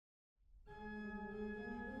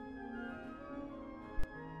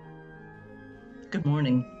Good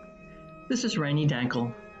morning. This is Rainey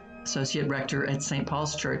Dankel, Associate Rector at St.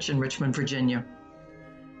 Paul's Church in Richmond, Virginia.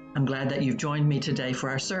 I'm glad that you've joined me today for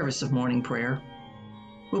our service of morning prayer.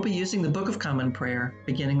 We'll be using the Book of Common Prayer,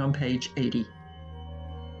 beginning on page 80.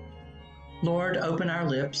 Lord, open our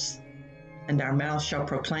lips, and our mouth shall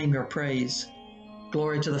proclaim your praise.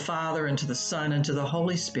 Glory to the Father, and to the Son, and to the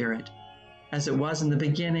Holy Spirit, as it was in the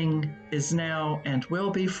beginning, is now, and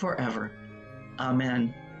will be forever.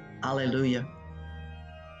 Amen. Alleluia.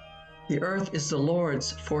 The earth is the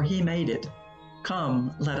Lord's, for he made it.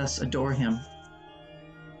 Come, let us adore him.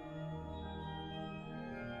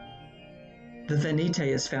 The Venite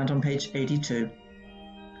is found on page 82.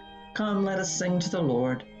 Come, let us sing to the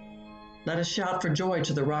Lord. Let us shout for joy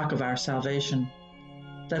to the rock of our salvation.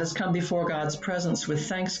 Let us come before God's presence with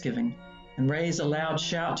thanksgiving and raise a loud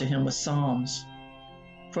shout to him with psalms.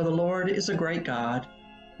 For the Lord is a great God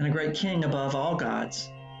and a great King above all gods.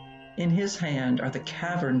 In his hand are the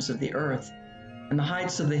caverns of the earth, and the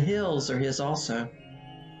heights of the hills are his also.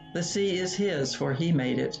 The sea is his, for he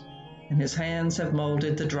made it, and his hands have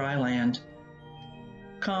molded the dry land.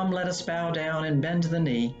 Come, let us bow down and bend the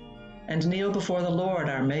knee, and kneel before the Lord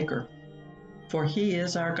our Maker. For he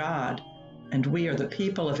is our God, and we are the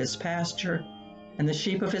people of his pasture, and the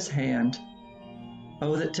sheep of his hand.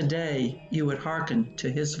 Oh, that today you would hearken to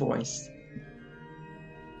his voice.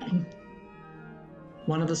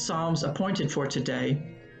 One of the Psalms appointed for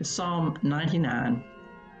today is Psalm 99,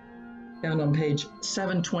 found on page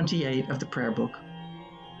 728 of the prayer book.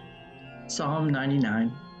 Psalm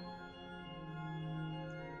 99.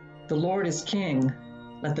 The Lord is King,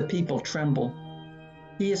 let the people tremble.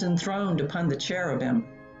 He is enthroned upon the cherubim,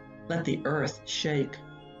 let the earth shake.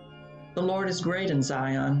 The Lord is great in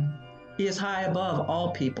Zion, he is high above all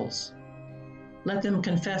peoples. Let them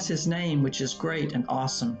confess his name, which is great and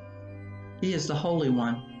awesome. He is the Holy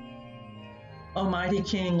One. O mighty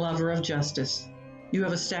King, lover of justice, you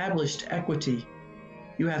have established equity.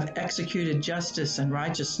 You have executed justice and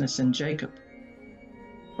righteousness in Jacob.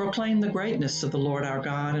 Proclaim the greatness of the Lord our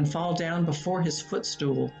God and fall down before his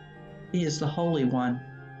footstool. He is the Holy One.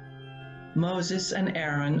 Moses and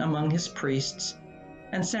Aaron among his priests,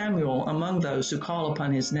 and Samuel among those who call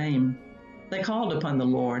upon his name. They called upon the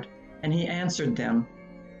Lord, and he answered them.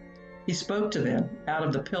 He spoke to them out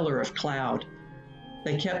of the pillar of cloud.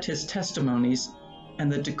 They kept his testimonies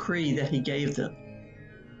and the decree that he gave them.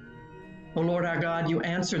 O Lord our God, you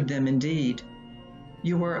answered them indeed.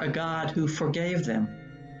 You were a God who forgave them,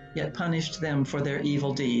 yet punished them for their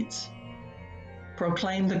evil deeds.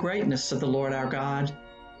 Proclaim the greatness of the Lord our God,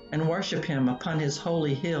 and worship him upon his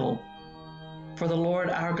holy hill. For the Lord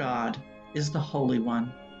our God is the Holy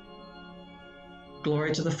One.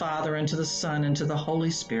 Glory to the Father, and to the Son, and to the Holy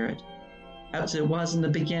Spirit, as it was in the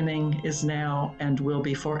beginning, is now, and will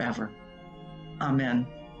be forever. Amen.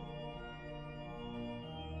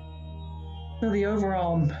 So the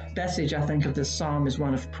overall message, I think, of this psalm is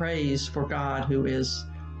one of praise for God, who is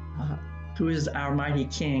our mighty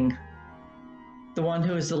King, the one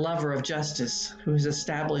who is the lover of justice, who has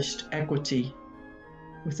established equity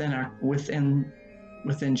within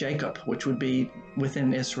Jacob, which would be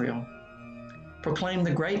within Israel. Proclaim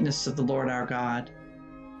the greatness of the Lord our God,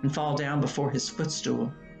 and fall down before his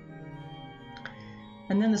footstool.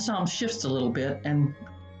 And then the psalm shifts a little bit, and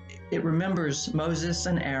it remembers Moses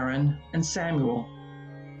and Aaron and Samuel,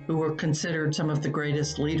 who were considered some of the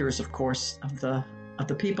greatest leaders, of course, of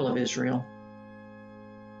the people of Israel.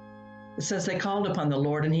 It says they called upon the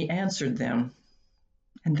Lord, and he answered them.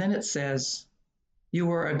 And then it says, you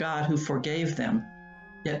were a God who forgave them,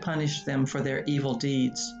 yet punished them for their evil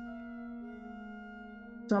deeds.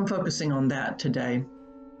 So I'm focusing on that today.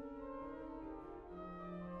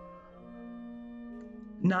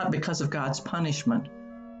 Not because of God's punishment,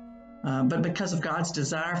 but because of God's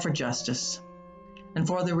desire for justice and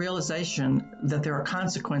for the realization that there are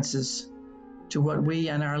consequences to what we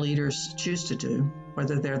and our leaders choose to do,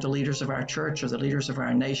 whether they're the leaders of our church or the leaders of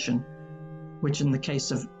our nation, which in the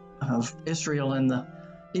case of Israel in the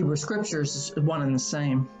Hebrew Scriptures is one and the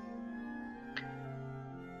same.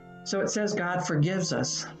 So it says God forgives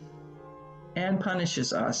us and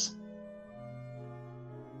punishes us.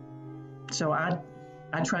 So I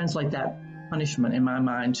translate that punishment in my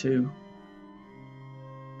mind to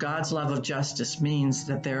God's love of justice means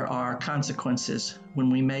that there are consequences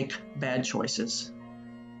when we make bad choices.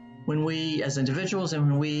 When we as individuals and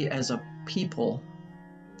when we as a people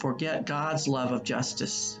forget God's love of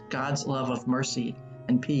justice, God's love of mercy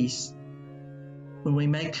and peace, when we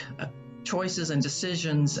make choices and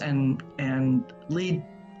decisions and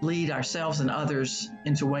lead ourselves and others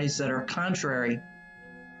into ways that are contrary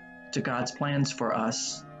to God's plans for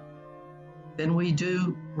us, then we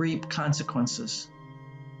do reap consequences.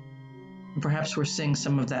 And perhaps we're seeing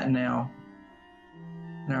some of that now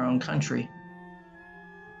in our own country.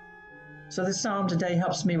 So this psalm today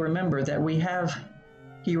helps me remember that we have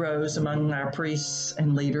heroes among our priests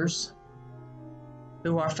and leaders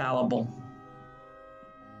who are fallible,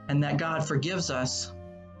 and that God forgives us,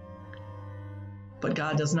 but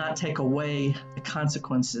God does not take away the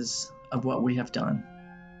consequences of what we have done.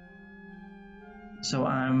 So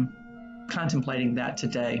I'm contemplating that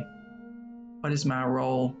today. What is my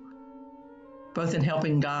role, both in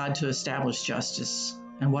helping God to establish justice,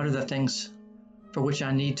 and what are the things for which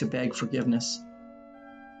I need to beg forgiveness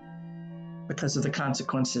because of the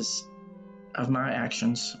consequences of my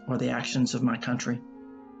actions or the actions of my country?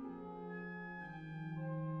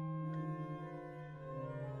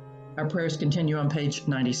 Our prayers continue on page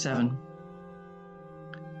 97.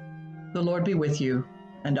 The Lord be with you,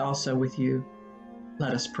 and also with you.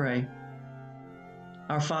 Let us pray.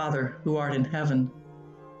 Our Father, who art in heaven,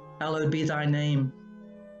 hallowed be thy name.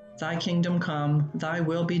 Thy kingdom come, thy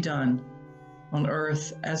will be done, on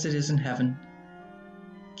earth as it is in heaven.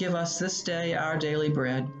 Give us this day our daily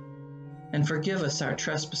bread, and forgive us our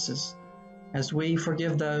trespasses, as we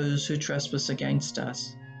forgive those who trespass against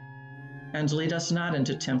us. And lead us not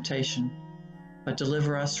into temptation, but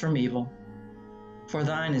deliver us from evil. For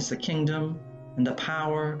thine is the kingdom, and the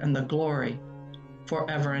power, and the glory,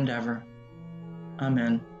 forever and ever.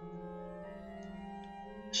 Amen.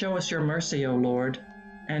 Show us your mercy, O Lord,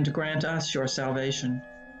 and grant us your salvation.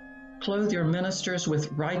 Clothe your ministers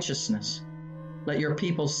with righteousness. Let your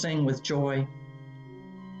people sing with joy.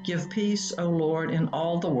 Give peace, O Lord, in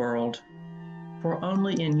all the world, for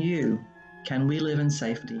only in you can we live in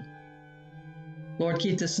safety. Lord,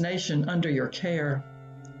 keep this nation under your care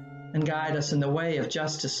and guide us in the way of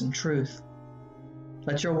justice and truth.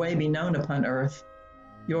 Let your way be known upon earth,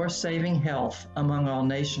 your saving health among all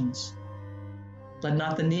nations. Let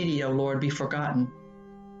not the needy, O Lord, be forgotten,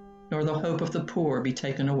 nor the hope of the poor be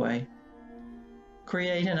taken away.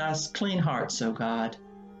 Create in us clean hearts, O God,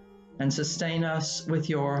 and sustain us with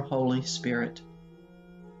your Holy Spirit.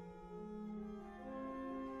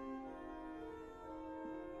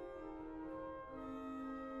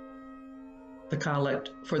 The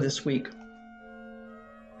collect for this week.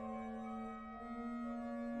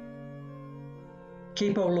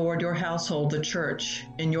 Keep, O Lord, your household, the church,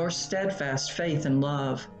 in your steadfast faith and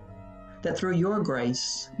love, that through your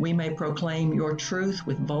grace we may proclaim your truth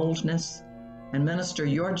with boldness and minister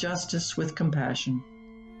your justice with compassion.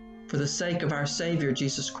 For the sake of our Savior,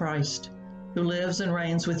 Jesus Christ, who lives and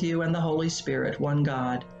reigns with you and the Holy Spirit, one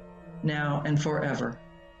God, now and forever.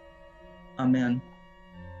 Amen.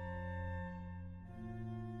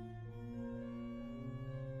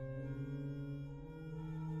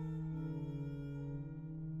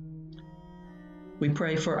 We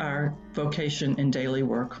pray for our vocation and daily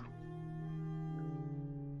work.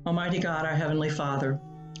 Almighty God, our Heavenly Father,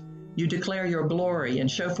 you declare your glory and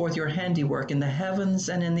show forth your handiwork in the heavens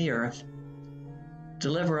and in the earth.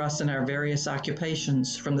 Deliver us in our various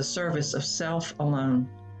occupations from the service of self alone,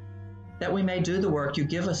 that we may do the work you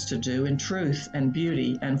give us to do in truth and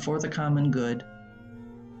beauty and for the common good.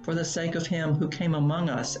 For the sake of him who came among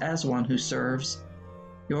us as one who serves,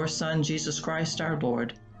 your Son, Jesus Christ our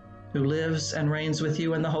Lord, who lives and reigns with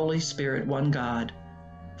you in the Holy Spirit, one God,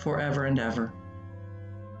 forever and ever.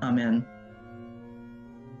 Amen.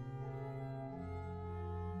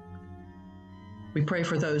 We pray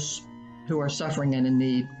for those who are suffering and in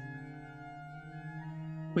need.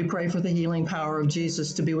 We pray for the healing power of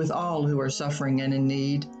Jesus to be with all who are suffering and in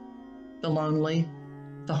need, the lonely,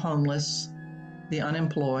 the homeless, the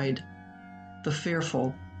unemployed, the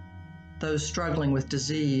fearful, those struggling with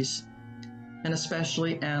disease, and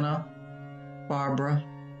especially Anna, Barbara,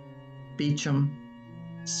 Beecham,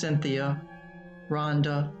 Cynthia,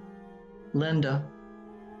 Rhonda, Linda,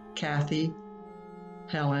 Kathy,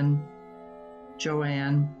 Helen,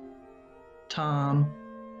 Joanne, Tom,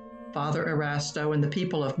 Father Erasto and the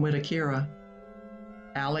people of Waitakere,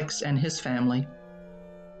 Alex and his family,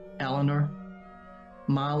 Eleanor,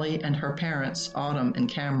 Molly and her parents, Autumn and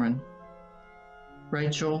Cameron,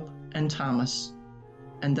 Rachel and Thomas,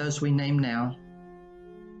 and those we name now.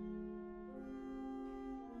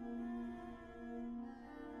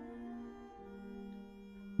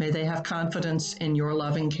 May they have confidence in your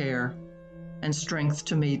loving care and strength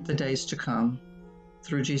to meet the days to come.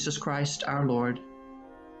 Through Jesus Christ our Lord.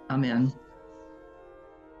 Amen.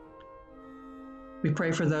 We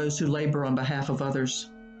pray for those who labor on behalf of others.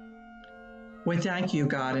 We thank you,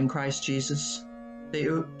 God, in Christ Jesus,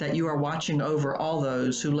 that you are watching over all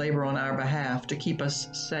those who labor on our behalf to keep us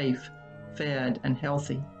safe, fed, and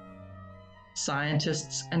healthy.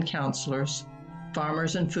 scientists and counselors,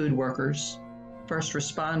 farmers and food workers, first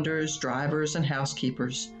responders, drivers and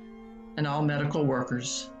housekeepers, and all medical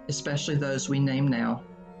workers, especially those we name now.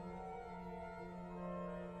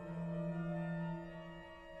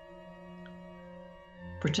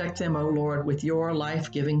 Protect them, O Lord, with your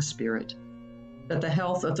life-giving Spirit, that the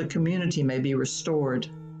health of the community may be restored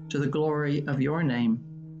to the glory of your name,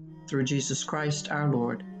 through Jesus Christ our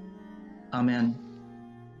Lord. Amen.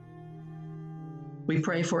 We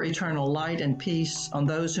pray for eternal light and peace on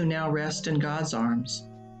those who now rest in God's arms,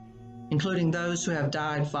 including those who have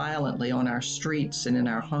died violently on our streets and in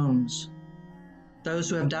our homes, those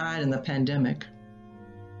who have died in the pandemic,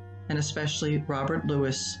 and especially Robert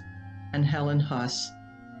Lewis and Helen Huss.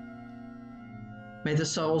 May the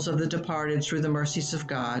souls of the departed, through the mercies of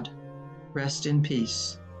God, rest in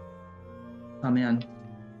peace. Amen.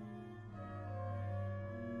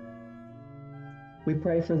 We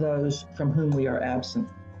pray for those from whom we are absent.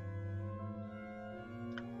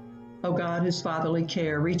 O God, whose fatherly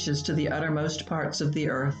care reaches to the uttermost parts of the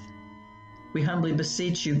earth, we humbly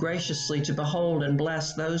beseech you graciously to behold and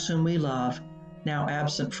bless those whom we love, now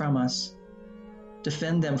absent from us.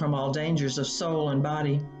 Defend them from all dangers of soul and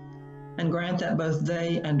body, and grant that both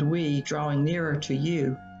they and we, drawing nearer to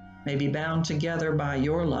you, may be bound together by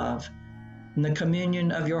your love, in the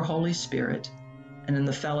communion of your Holy Spirit, and in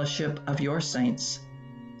the fellowship of your saints,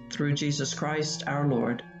 through Jesus Christ our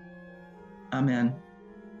Lord. Amen.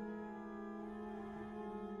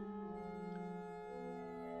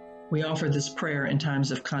 We offer this prayer in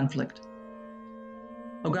times of conflict.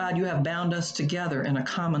 O God, you have bound us together in a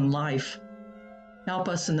common life. Help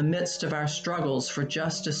us in the midst of our struggles for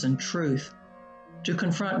justice and truth to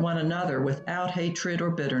confront one another without hatred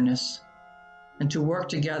or bitterness, and to work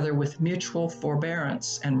together with mutual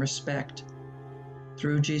forbearance and respect.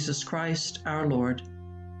 Through Jesus Christ our Lord.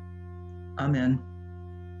 Amen.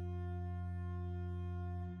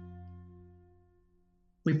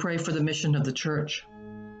 We pray for the mission of the Church.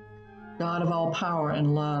 God of all power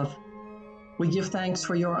and love, we give thanks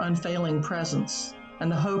for your unfailing presence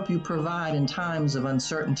and the hope you provide in times of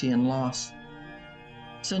uncertainty and loss.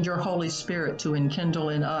 Send your Holy Spirit to enkindle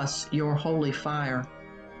in us your holy fire.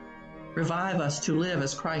 Revive us to live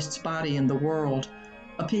as Christ's body in the world,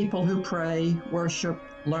 a people who pray, worship,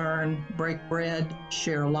 learn, break bread,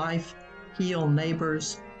 share life, heal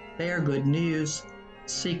neighbors, bear good news,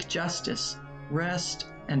 seek justice, rest,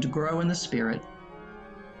 and grow in the Spirit.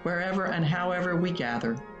 Wherever and however we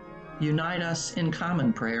gather, unite us in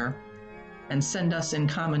common prayer, and send us in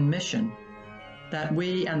common mission, that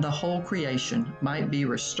we and the whole creation might be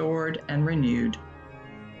restored and renewed.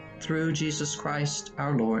 Through Jesus Christ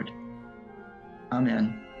our Lord.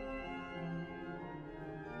 Amen.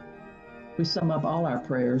 We sum up all our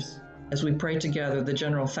prayers as we pray together the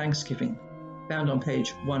general thanksgiving, found on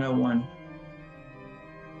page 101.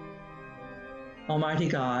 Almighty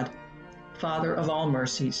God, Father of all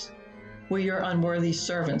mercies, we, your unworthy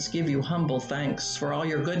servants, give you humble thanks for all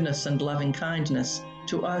your goodness and loving kindness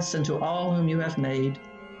to us and to all whom you have made.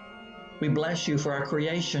 We bless you for our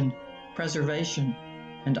creation, preservation,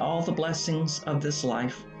 and all the blessings of this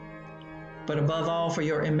life, but above all for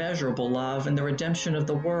your immeasurable love and the redemption of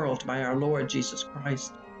the world by our Lord Jesus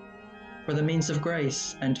Christ, for the means of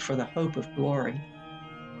grace and for the hope of glory.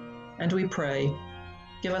 And we pray,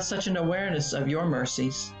 give us such an awareness of your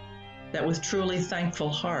mercies, that with truly thankful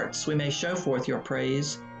hearts we may show forth your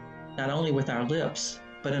praise, not only with our lips,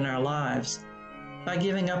 but in our lives, by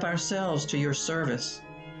giving up ourselves to your service,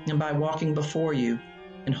 and by walking before you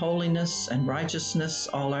in holiness and righteousness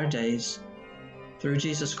all our days. Through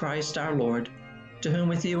Jesus Christ our Lord, to whom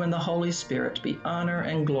with you and the Holy Spirit be honor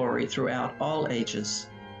and glory throughout all ages.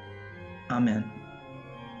 Amen.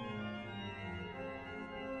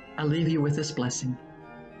 I leave you with this blessing.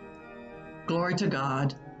 Glory to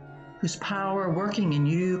God, whose power working in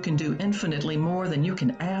you can do infinitely more than you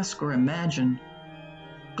can ask or imagine.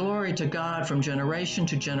 Glory to God from generation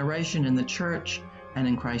to generation in the Church and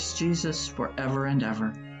in Christ Jesus forever and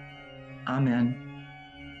ever. Amen.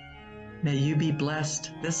 May you be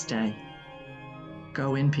blessed this day.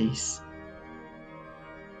 Go in peace.